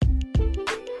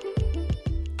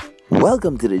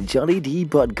Welcome to the Johnny D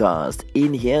podcast.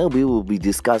 In here, we will be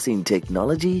discussing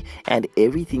technology and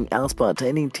everything else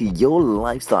pertaining to your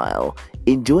lifestyle.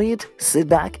 Enjoy it, sit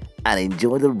back, and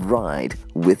enjoy the ride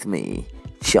with me,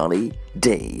 Johnny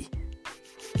D.